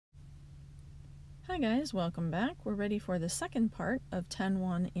Hi guys, welcome back. We're ready for the second part of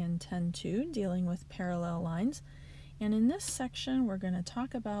 10.1 and 10.2 dealing with parallel lines. And in this section we're going to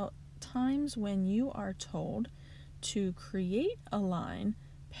talk about times when you are told to create a line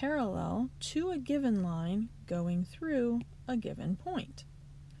parallel to a given line going through a given point.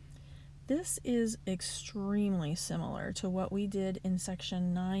 This is extremely similar to what we did in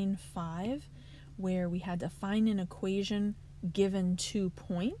section 9.5 where we had to find an equation given 2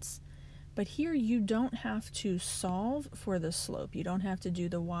 points. But here you don't have to solve for the slope. You don't have to do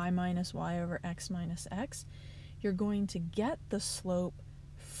the y minus y over x minus x. You're going to get the slope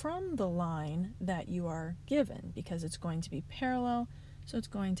from the line that you are given because it's going to be parallel, so it's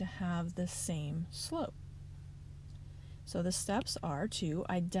going to have the same slope. So the steps are to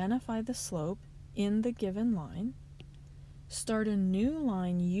identify the slope in the given line, start a new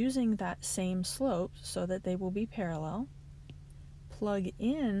line using that same slope so that they will be parallel, plug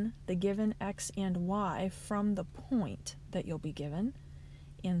in the given x and y from the point that you'll be given,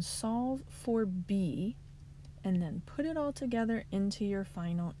 and solve for b, and then put it all together into your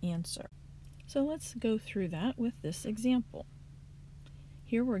final answer. So let's go through that with this example.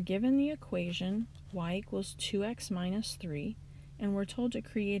 Here we're given the equation y equals 2x minus 3, and we're told to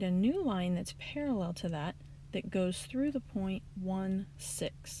create a new line that's parallel to that goes through the point 1,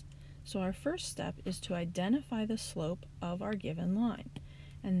 6. So our first step is to identify the slope of our given line,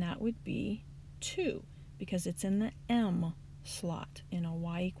 and that would be 2 because it's in the m slot. In a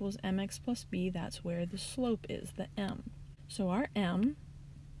y equals mx plus b, that's where the slope is, the m. So our m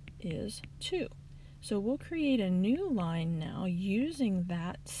is 2. So we'll create a new line now using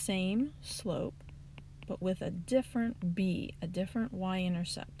that same slope, but with a different b, a different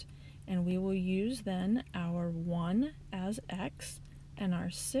y-intercept. And we will use then our 1 as x and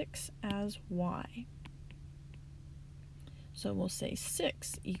our 6 as y. So we'll say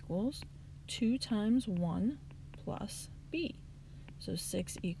 6 equals 2 times 1 plus b. So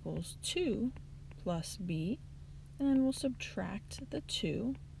 6 equals 2 plus b, and then we'll subtract the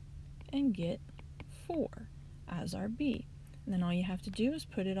 2 and get 4 as our b. And then all you have to do is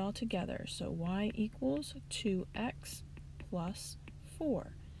put it all together. So y equals 2x plus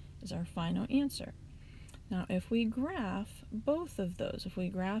 4 is our final answer. Now if we graph both of those, if we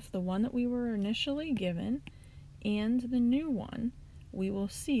graph the one that we were initially given and the new one, we will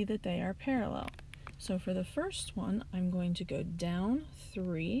see that they are parallel. So for the first one, I'm going to go down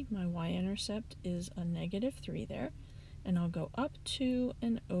 3, my y-intercept is a negative 3 there, and I'll go up 2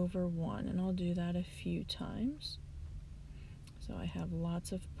 and over 1, and I'll do that a few times. So I have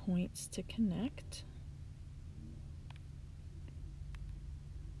lots of points to connect.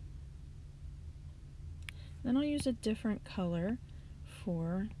 Then I'll use a different color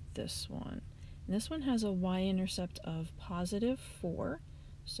for this one. And this one has a y-intercept of positive 4,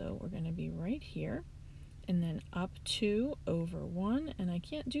 so we're going to be right here. And then up 2 over 1, and I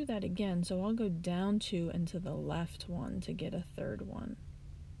can't do that again, so I'll go down 2 and to the left 1 to get a third one.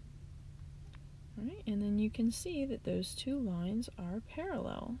 All right, and then you can see that those two lines are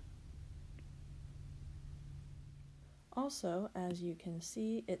parallel. Also, as you can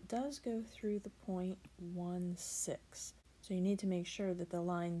see, it does go through the point 1, 6. So you need to make sure that the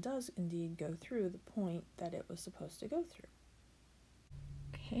line does indeed go through the point that it was supposed to go through.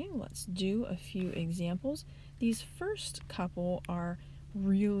 Okay, let's do a few examples. These first couple are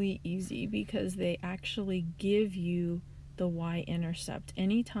really easy because they actually give you the y-intercept.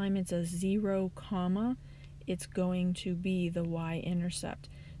 Anytime it's a 0 comma, it's going to be the y-intercept.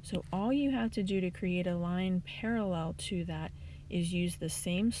 So all you have to do to create a line parallel to that is use the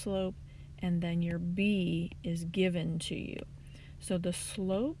same slope, and then your b is given to you. So the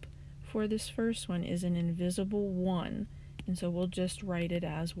slope for this first one is an invisible 1, and so we'll just write it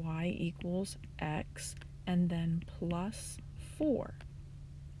as y equals x and then plus 4.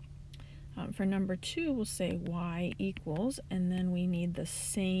 For number 2, we'll say y equals, and then we need the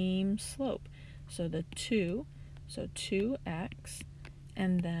same slope. So the 2, so 2x,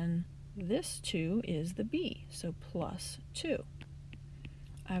 and then this 2 is the b, so plus 2.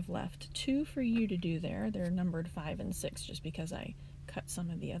 I've left 2 for you to do there. They're numbered 5 and 6 just because I cut some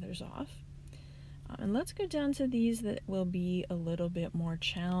of the others off. And let's go down to these that will be a little bit more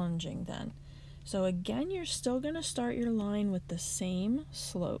challenging then. So again, you're still going to start your line with the same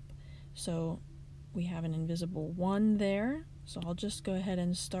slope. So we have an invisible 1 there, so I'll just go ahead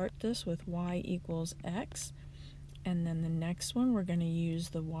and start this with y equals x, and then the next one we're going to use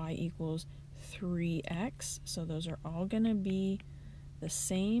the y equals 3x, so those are all going to be the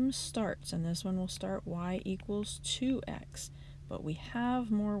same starts, and this one will start y equals 2x, but we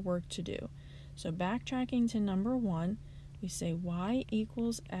have more work to do. So backtracking to number 1, we say y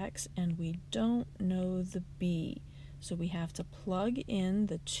equals x, and we don't know the b. So we have to plug in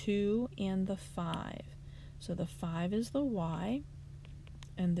the 2 and the 5. So the 5 is the y,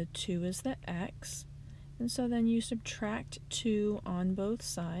 and the 2 is the x. And so then you subtract 2 on both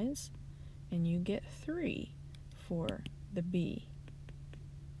sides, and you get 3 for the b.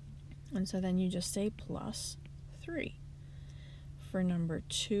 And so then you just say plus 3. For number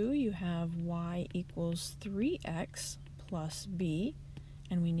 2, you have y equals 3x plus b,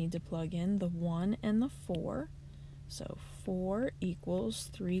 and we need to plug in the 1 and the 4. So 4 equals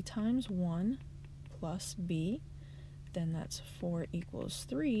 3 times 1 plus b. Then that's 4 equals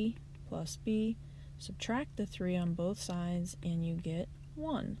 3 plus b. Subtract the 3 on both sides, and you get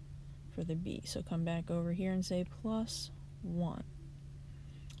 1 for the b. So come back over here and say plus 1.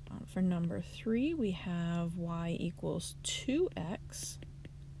 For number 3, we have y equals 2x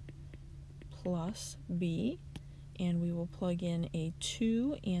plus b, and we will plug in a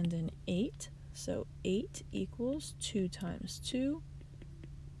 2 and an 8. So 8 equals 2 times 2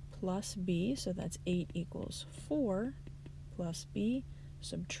 plus b, so that's 8 equals 4 plus b.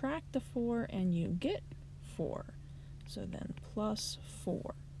 Subtract the 4 and you get 4. So then plus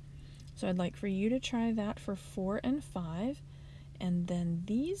 4. So I'd like for you to try that for 4 and 5. And then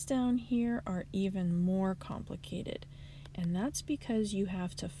these down here are even more complicated. And that's because you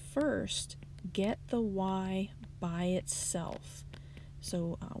have to first get the y by itself.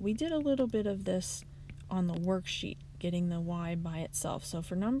 So we did a little bit of this on the worksheet, getting the y by itself. So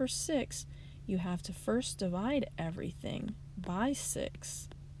for number 6, you have to first divide everything by 6.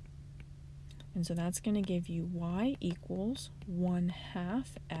 And so that's going to give you y equals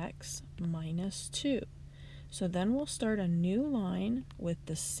 1/2 x minus 2. So then we'll start a new line with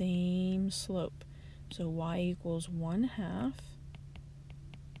the same slope. So y equals 1/2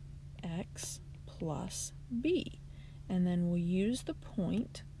 x plus b. And then we'll use the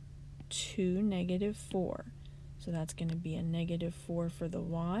point to -4. So that's going to be a -4 for the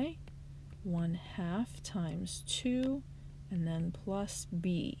y, 1/2 times 2, and then plus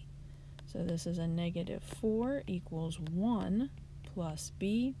b. So this is a -4 equals 1 plus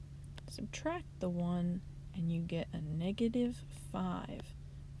b. Subtract the 1, and you get a -5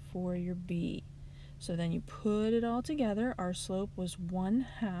 for your b. So then you put it all together. Our slope was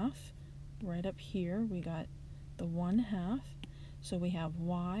 1/2. Right up here we got the 1/2. So we have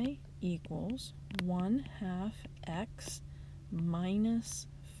y equals 1/2 x minus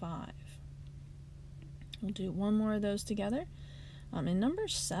 5. We'll do one more of those together. In number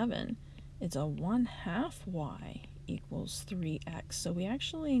 7, it's a 1/2 y equals 3x. So we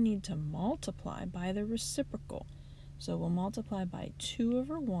actually need to multiply by the reciprocal. So we'll multiply by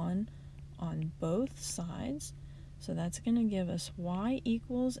 2/1 on both sides. So that's going to give us y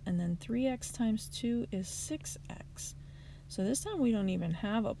equals, and then 3x times 2 is 6x. So this time we don't even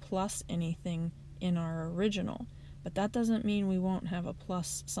have a plus anything in our original, but that doesn't mean we won't have a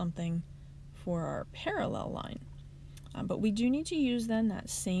plus something for our parallel line. But we do need to use then that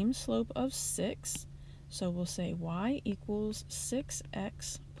same slope of 6. So we'll say y equals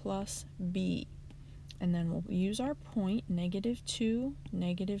 6x plus b. And then we'll use our point, -2,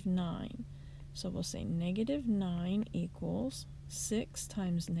 -9. So we'll say -9 equals 6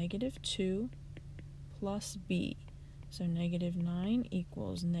 times -2 plus b. So -9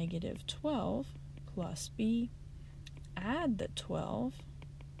 equals -12 plus b. Add the 12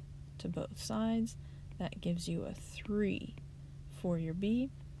 to both sides. That gives you a 3 for your b.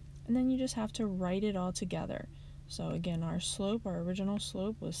 And then you just have to write it all together. So again, our original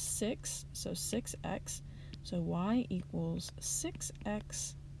slope was 6, so 6x. So y equals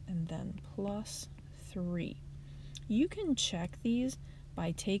 6x and then plus 3. You can check these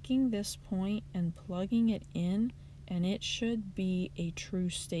by taking this point and plugging it in, and it should be a true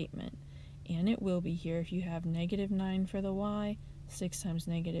statement. And it will be here if you have -9 for the y. 6 times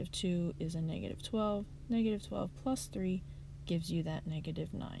 -2 is a -12. -12 plus 3 gives you that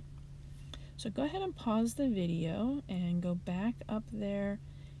 -9. So go ahead and pause the video and go back up there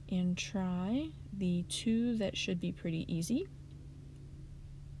and try the 2 that should be pretty easy.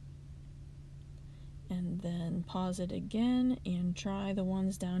 And then pause it again and try the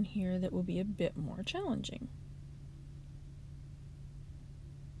ones down here that will be a bit more challenging.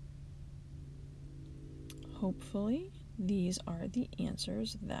 Hopefully these are the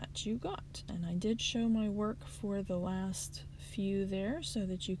answers that you got. And I did show my work for the last few there so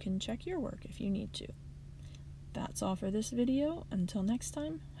that you can check your work if you need to. That's all for this video. Until next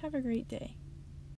time, have a great day.